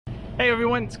Hey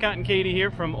everyone, Scott and Katie here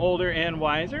from Older and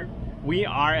Wiser. We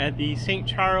are at the St.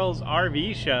 Charles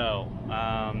RV show.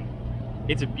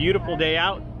 It's a beautiful day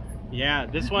out. Yeah,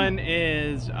 this one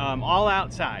is all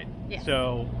outside. Yes.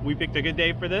 So we picked a good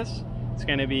day for this. It's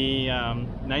going to be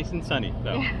nice and sunny.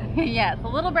 So. Yeah, it's a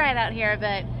little bright out here,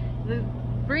 but the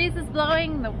breeze is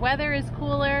blowing, the weather is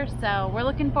cooler, so we're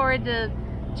looking forward to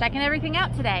checking everything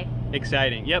out today.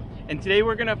 Exciting, yep. And today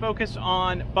we're going to focus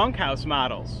on bunkhouse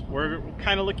models. We're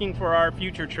kind of looking for our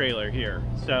future trailer here.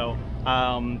 So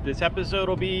this episode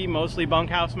will be mostly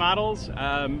bunkhouse models,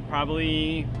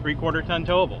 probably 3/4 ton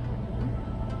towable.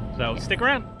 So stick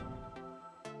around.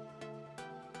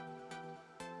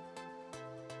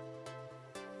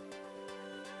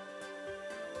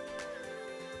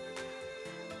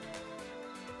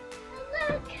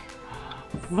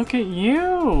 Look at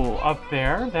you up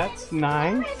there. That's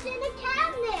nice.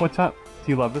 What's up?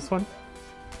 Do you love this one?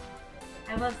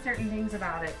 I love certain things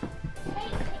about it.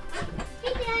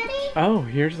 Hey, Daddy. Oh,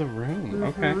 here's the room.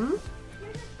 Okay.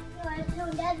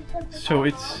 So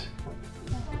it's...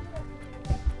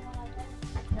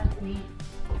 That's neat.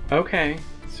 Okay.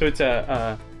 So it's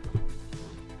a...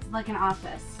 It's like an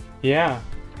office. Yeah.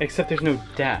 Except there's no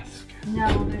desk.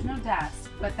 No, there's no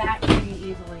desk, but that can be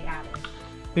easily added.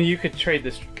 You could trade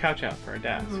this couch out for a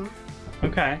desk.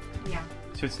 Okay. Yeah.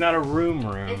 So it's not a room.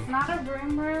 It's not a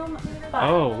room, but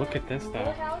oh, look at this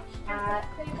though.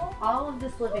 All of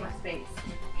this living space.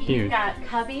 Huge. You've got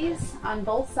cubbies on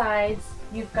both sides.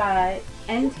 You've got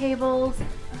end tables.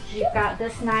 You've got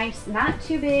this nice, not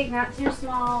too big, not too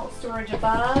small, storage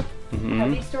above,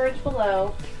 cubby storage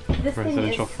below. This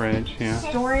residential thing is fridge, yeah.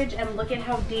 Storage, and look at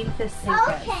how deep this sink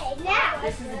is. Okay, now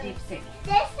This is a deep sink.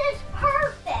 this is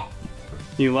perfect.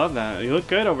 You love that. You look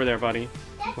good over there, buddy.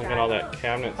 That's Look at all that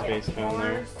cabinet space down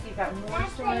there. You've got more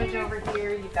storage over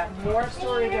here. You've got more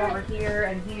storage over here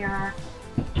and here.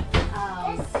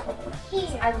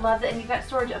 I love it, and you've got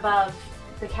storage above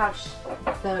the couch,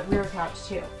 the rear couch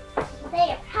too.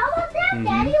 There. How about that,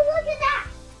 Daddy? Look at that.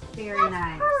 Very That's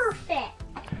nice.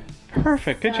 perfect.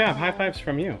 Perfect. Good job. High fives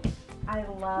from you. I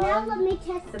love Now let me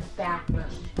test the bathroom.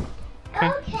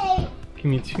 Okay. Give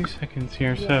me 2 seconds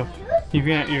here. So you've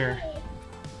got your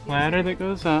ladder that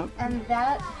goes up. And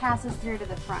that passes through to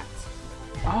the front.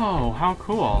 Oh, how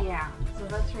cool. Yeah, so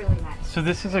that's really nice. So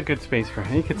this is a good space for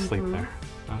him. He could sleep there.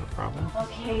 Not a problem.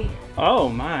 Okay. Oh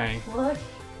my. Look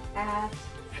at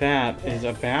that is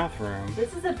a bathroom.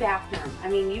 This is a bathroom. I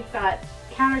mean, you've got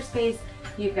counter space,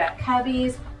 you've got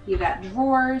cubbies, you've got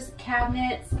drawers,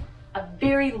 cabinets, a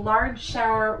very large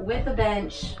shower with a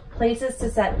bench, places to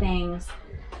set things.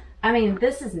 I mean,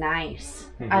 this is nice.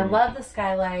 I love the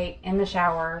skylight in the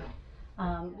shower.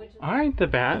 Which is all right, the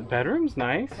bedroom's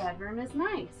nice. bedroom is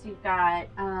nice. You've got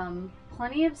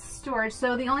plenty of storage.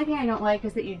 So the only thing I don't like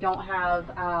is that you don't have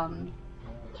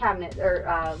cabinet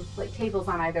or like tables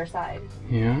on either side.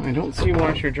 Yeah, I don't see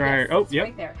washer dryer. Yes, oh, it's yep.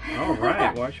 right there. All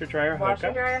right, washer dryer hookup.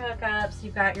 Washer dryer hookups.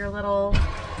 You've got your little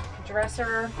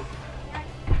dresser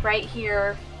right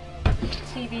here.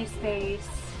 TV space.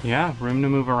 Yeah, room to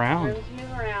move around. Room to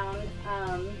move around.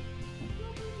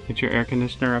 Get your air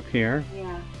conditioner up here.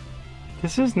 Yeah.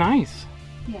 This is nice.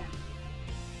 Yeah.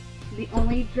 The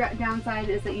only downside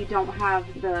is that you don't have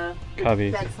the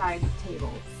Cubbies. bedside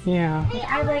tables. Yeah. Which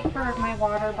I like for my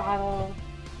water bottle.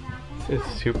 It's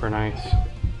super nice.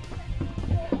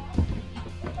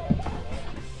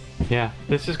 Yeah,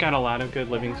 this has got a lot of good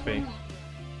living space.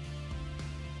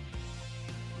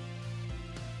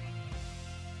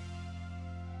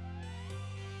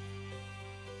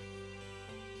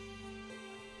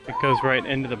 It goes right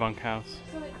into the bunkhouse.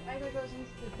 So it either goes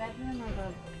into the bedroom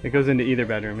or It goes into either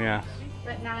bedroom, yeah.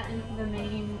 but not into the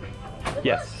main.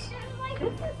 Yes.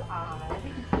 This is odd.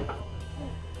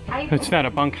 It's not a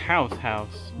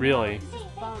bunkhouse, really.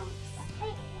 Bunks.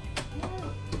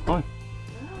 What?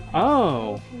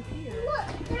 Oh.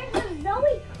 Look, there's a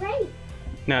Zoe crate.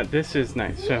 Now this is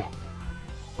nice. So,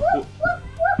 Woof,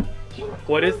 woof, woof.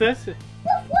 what is this? Woof,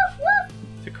 woof, woof.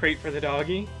 It's a crate for the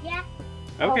doggy? Yeah.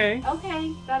 Okay. Oh,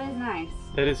 okay, that is nice.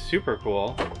 That is super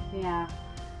cool. Yeah.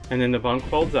 And then the bunk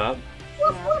folds up.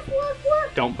 Woof, woof, woof,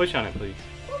 woof. Don't push on it, please.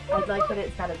 I'd like that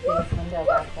it's got a big window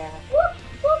back there. Woof,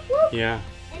 woof, woof. Yeah.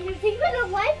 And there's even a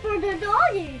light for the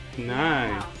doggy.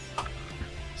 Nice.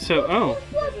 So, oh.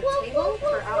 Woof, There's a woof, table woof,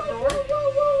 for woof, outdoor. woof, woof,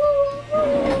 woof,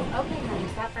 woof, woof. Okay, honey,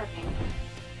 stop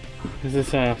burping. Is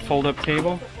this a fold-up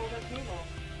table? It's a fold-up table.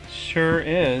 Sure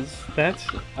is. That's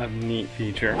a neat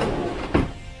feature.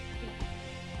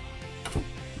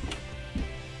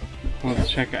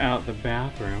 Let's check out the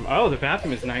bathroom. Oh, the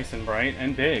bathroom is nice and bright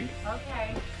and big.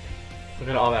 Okay. Look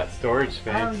at all that storage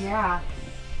space. Oh, yeah.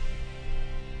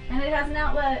 And it has an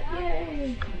outlet.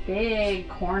 Yay! Big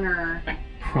corner. I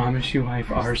promise you, wife,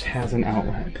 ours has an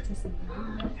outlet. Does it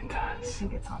not? It does. I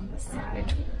think it's on this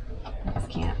side. I just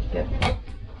can't get.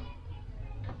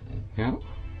 Yeah.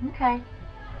 Okay.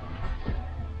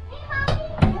 Hey, Mommy,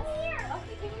 come here.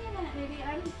 Okay, give me a minute, maybe.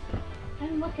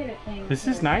 I'm looking at things. This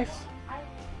is nice.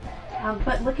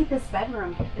 But look at this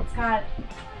bedroom. It's got,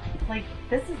 like,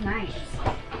 this is nice.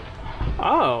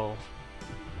 Oh.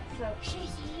 So, She's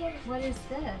here. what is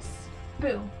this?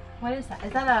 Boo. What is that?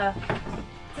 Is that a?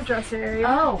 It's a dresser area.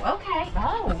 Oh, okay.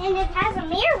 Oh, And it has a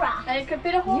mirror. And it could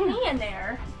fit a whole me in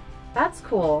there. that's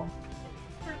cool.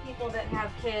 For people that have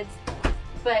kids,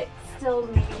 but still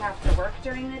maybe have to work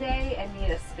during the day and need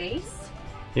a space,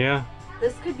 Yeah,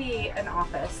 this could be an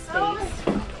office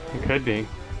space. it could be.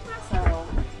 So,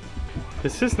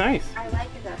 This is nice. I like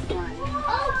this one.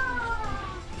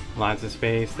 Lots of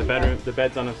space. The bedroom, the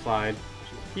bed's on a slide.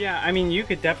 Yeah, I mean, you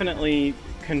could definitely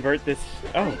convert this.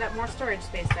 Oh, you Oh, got more storage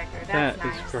space back there. That's that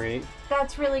nice. is great.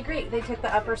 That's really great. They took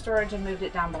the upper storage and moved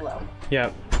it down below.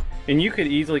 Yep. And you could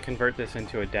easily convert this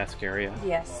into a desk area.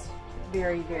 Yes,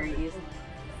 very, very easy.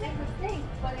 It's a sink,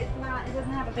 but it's not. It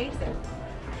doesn't have a basin.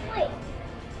 Wait.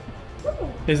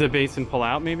 Ooh. Is the basin pull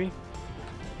out maybe?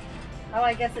 Oh,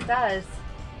 I guess it does.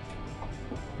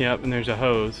 Yep, and there's a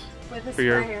hose With a for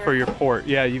your sprayer. port.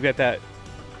 Yeah, you got that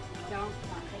Don't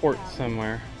port take it out.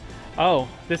 somewhere. Oh,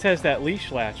 this has that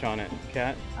leash latch on it,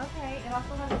 Kat. Okay, it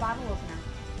also has a bottle opener.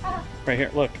 Ah, Right here,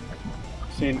 look.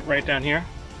 See right down here?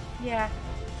 yeah.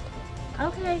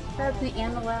 Okay, that's the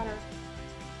and the ladder.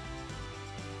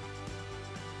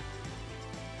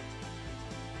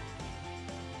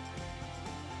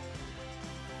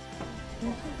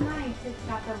 This is nice. It's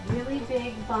got the really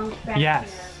big bunk back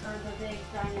Yes. here, or the big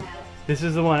dinette. This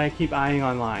is the one I keep eyeing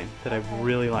online that I Okay.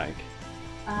 really like.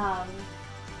 Um,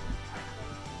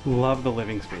 Love the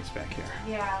living space back here.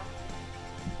 yeah.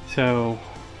 So,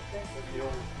 This is,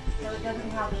 so it doesn't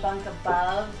have the bunk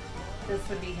above. This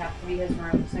would be have to be his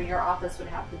room. So your office would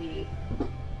have to be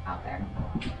out there.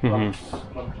 mhm.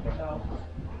 So.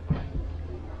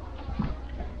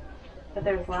 But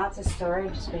there's lots of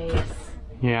storage space.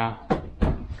 Yeah.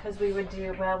 Because we would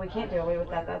do, well, we can't do away with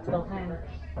that. That's built in.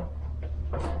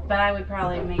 But I would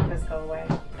probably make this go away.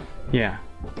 Yeah.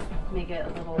 Make it a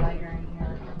little lighter in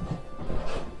here.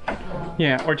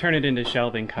 Yeah, or turn it into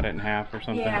shelving, cut it in half or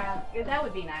something. Yeah, that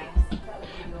would be nice. That would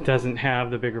be doable. Doesn't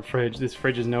have the bigger fridge. This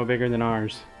fridge is no bigger than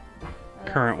ours.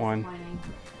 That's current one.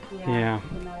 disappointing. Yeah.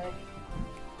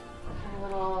 A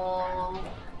little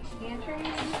pantry.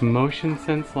 Motion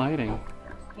sense lighting.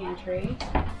 Pantry.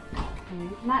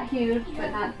 Not huge,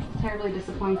 but not terribly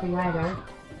disappointing either.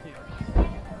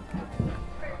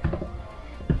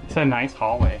 It's a nice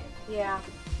hallway. Yeah.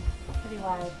 Pretty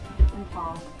wide and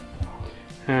tall.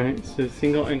 Alright, so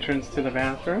single entrance to the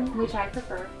bathroom. Which I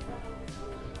prefer.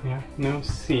 Yeah, no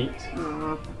seat.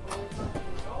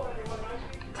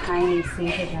 Tiny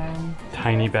sink again.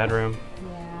 Tiny bedroom.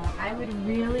 Yeah, I would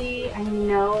really, I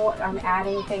know I'm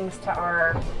adding things to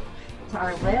our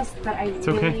list, but I It's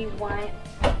okay. really want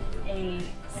a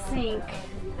sink,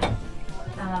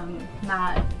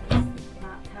 not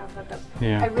have like a,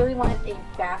 Yeah. I really want a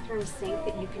bathroom sink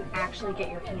that you can actually get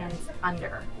your hands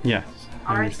under. Yes, I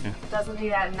Ours understand. doesn't do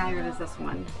that, and neither does this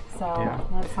one. So Yeah.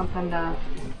 that's something to,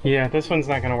 Yeah, this one's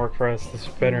not gonna work for us. This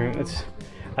bedroom,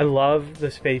 I love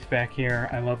the space back here.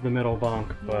 I love the middle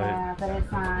bunk, but yeah, but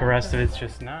it's not. the rest of it's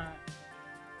just not.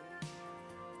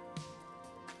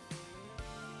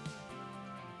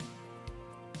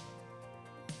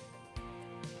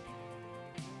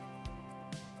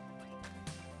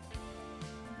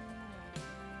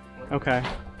 Okay,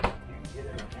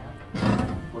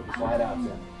 With the slide outs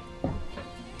in.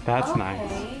 that's Okay,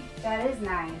 nice. that is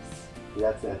nice.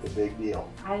 That's a big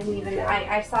deal. I didn't even,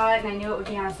 I saw it and I knew it would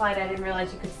be on a slide. I didn't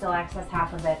realize you could still access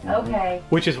half of it. Okay,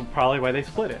 Which is probably why they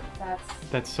split it. that's,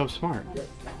 That's so smart.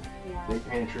 yeah, Big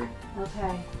pantry.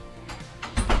 okay.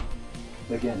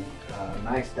 Again,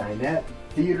 nice dinette.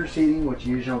 Theater seating, which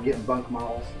you usually don't get in bunk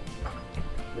models.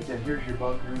 But then here's your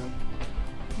bunk room.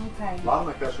 Okay. A lot of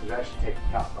my customers actually take the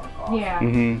top bunk off. Yeah.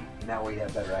 Mm-hmm. And that way you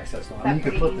have better access to them. That's You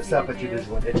can pretty flip this easy up to at your do.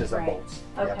 visual hitches and Right. bolts.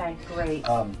 Yep. Okay, great.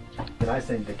 The nice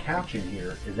thing, the couch in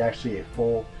here is actually a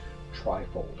full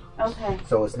trifold. Okay.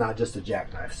 So it's not just a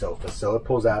jackknife sofa. So it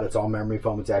pulls out, it's all memory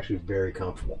foam. It's actually very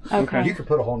comfortable. Okay. You could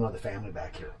put a whole nother family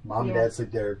back here. Mom and Yeah. dad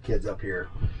sleep there, kids up here.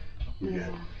 You're Yeah.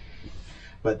 good.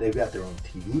 But they've got their own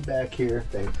TV back here.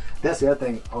 That's the other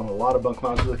thing on a lot of bunk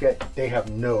mounts you look at, they have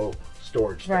no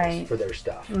storage space Right. for their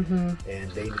stuff. Mm-hmm.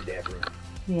 And they need to have room.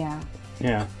 Yeah.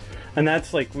 Yeah, and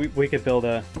that's like we could build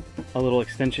a little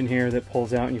extension here that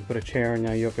pulls out and you put a chair and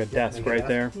now you have a desk right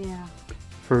there Yeah.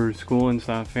 for school and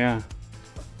stuff, yeah.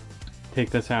 Take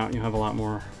this out, you'll have a lot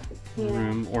more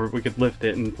room. Or we could lift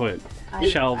it and put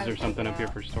shelves or something up here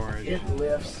for storage. It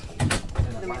lifts and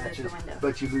it latches,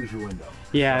 but you lose your window.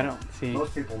 Yeah, So I don't see.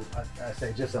 most people, I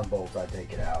say just on bolts, I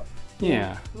take it out.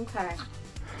 Yeah. Okay.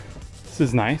 This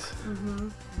is nice.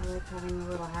 I like having a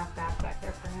little half bath back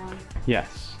there for him.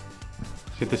 Yes.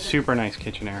 Get this super nice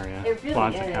kitchen area. It really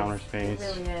Lots is. of counter space.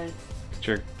 It really is. Get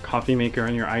your coffee maker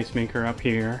and your ice maker up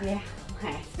here. Yeah, my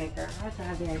ice maker. I have to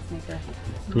have the ice maker.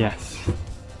 Yes.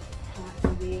 Not to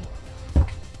be.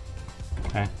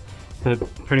 Okay. The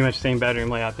pretty much same bedroom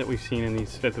layout that we've seen in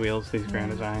these fifth wheels, these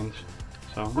Grand Designs.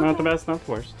 So not the best, not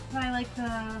the worst. I like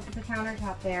the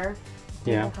countertop there.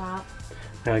 Yeah. Tabletop.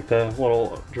 I like the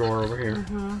little drawer over here.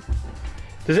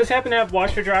 Does this happen to have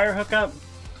washer dryer hookup?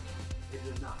 It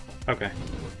does not. Okay.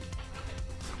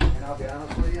 And I'll be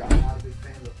honest with you, I'm not a big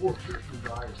fan of the forklifts and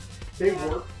dryers. They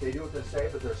work, they do what they say,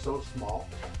 but they're so small,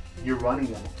 you're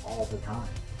running them all the time.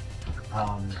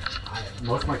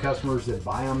 Most of my customers that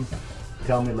buy them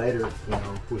tell me later, you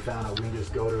know, we found out we can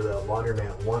just go to the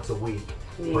laundromat once a week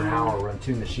for an hour, run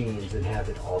 2 machines and have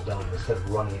it all done instead of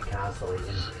running it constantly.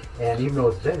 And even though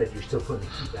it's vented, you're still putting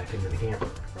the heat back into the hamper.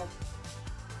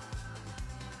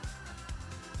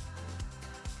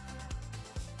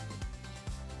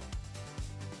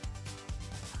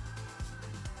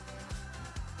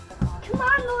 Come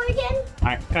on, Morgan.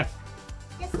 Alright, okay.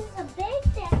 This is a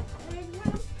big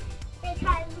bedroom. It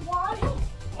has water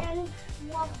and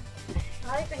water.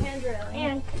 I like the hand drilling.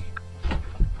 And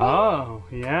Oh,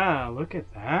 yeah, look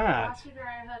at that. Washer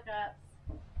dryer hookup.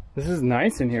 This is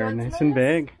nice in here, nice and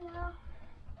big.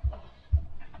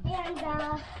 And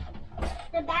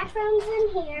the bathroom's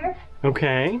in here.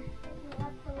 Okay. You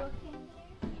have to look in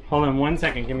here. Hold on 1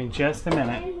 second, give me just a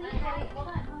minute. And we have Hold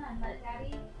on. Let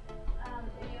Daddy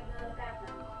video the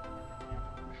bathroom.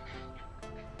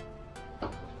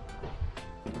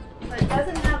 So it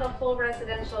doesn't have a full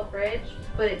residential fridge,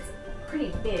 but it's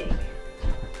pretty big.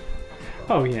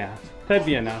 Oh yeah, that'd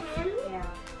be enough. Yeah.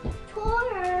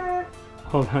 tour.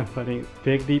 Hold on, buddy.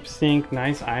 Big deep sink,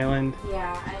 nice island.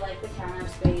 Yeah, I like the counter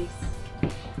space.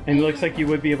 And it looks like you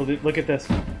would be able to look at this.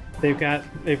 They've got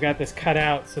this cut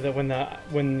out so that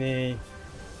when the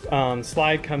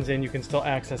slide comes in, you can still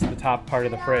access the top part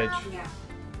of the fridge. Yeah.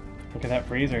 Look at that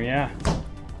freezer, yeah.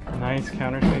 Nice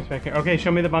counter space back here. Okay,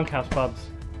 show me the bunkhouse, Bubs.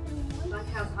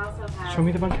 Bunkhouse also has. Show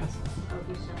me the bunkhouse. Oh,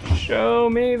 you should. Show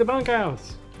me the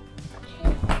bunkhouse.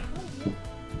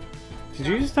 Did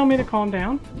you just tell me to calm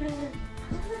down? And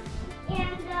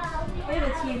Look at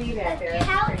the TV back there. That's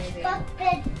couch, crazy. bunk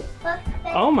bed,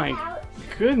 Oh my couch,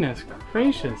 goodness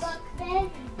gracious. bunk bed,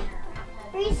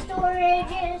 3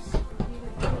 storages,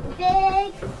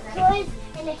 big toys,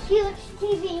 and a huge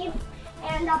TV,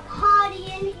 and a potty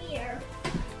in here.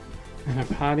 And a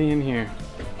potty in here.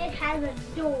 It has a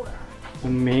door.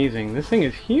 Amazing. This thing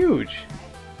is huge.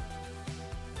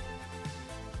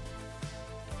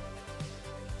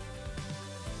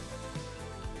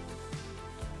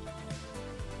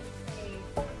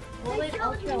 Bullet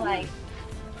Ultralight.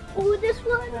 Oh, this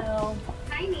one. So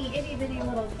tiny, itty bitty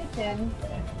little kitchen.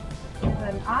 With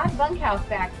an odd bunkhouse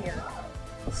back here.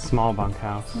 Small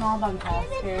bunkhouse. Small bunkhouse,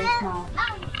 And it very has small.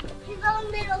 his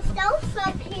own little stove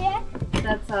up here.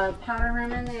 That's a powder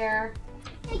room in there.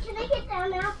 Hey, can I get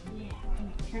down now?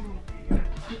 Turn it.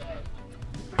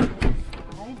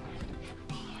 There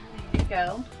you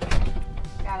go.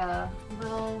 Got a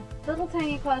little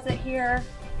tiny closet here.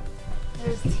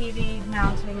 There's TV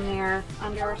mounting there,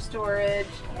 under storage.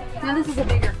 Now this is a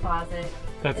bigger closet.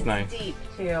 That's It's nice. deep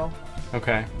too.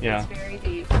 Okay, yeah. It's very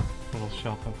deep. Little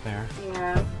shelf up there.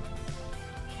 Yeah.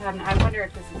 Cabinet. I wonder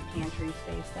if this is pantry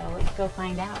space though. Let's go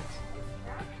find out.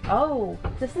 Oh,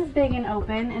 this is big and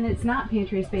open, and it's not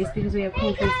pantry space because we have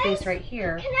pantry space right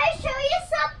here. Can I show you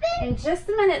something? In just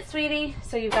a minute, sweetie.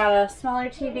 So you've got a smaller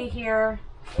TV here,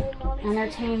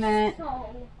 entertainment,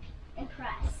 So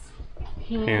impressed.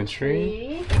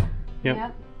 pantry.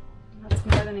 Yep. That's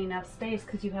more than enough space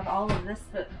because you have all of this,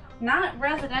 but not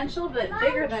residential, but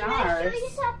bigger than Can I ours. show you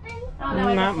something? Oh,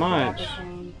 I Not guess it's much. about the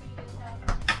same.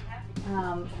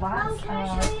 Mom, Lots can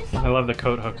I show you of. I something? love the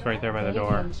coat hooks right there by the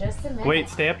door. In just a minute. Wait,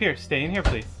 stay up here. Stay in here,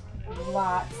 please.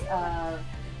 Lots of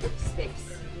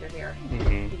space under here.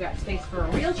 Mm-hmm. You got space for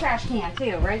a real trash can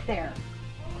too, right there.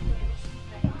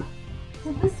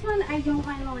 So this one, I don't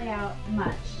mind the layout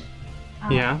much.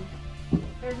 Yeah?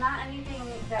 There's not anything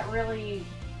that really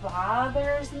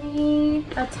bothers me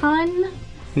a ton.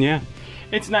 Yeah.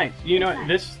 It's nice. You know,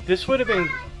 It's this would have been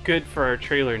good for our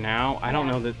trailer now. I don't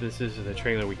know that this is the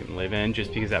trailer we can live in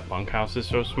just because that bunkhouse is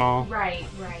so small. Right,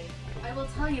 right. I will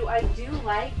tell you, I do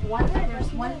like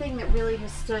there's one thing that really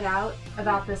has stood out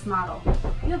about this model.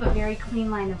 You have a very clean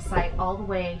line of sight all the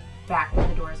way back to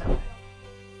the doors open.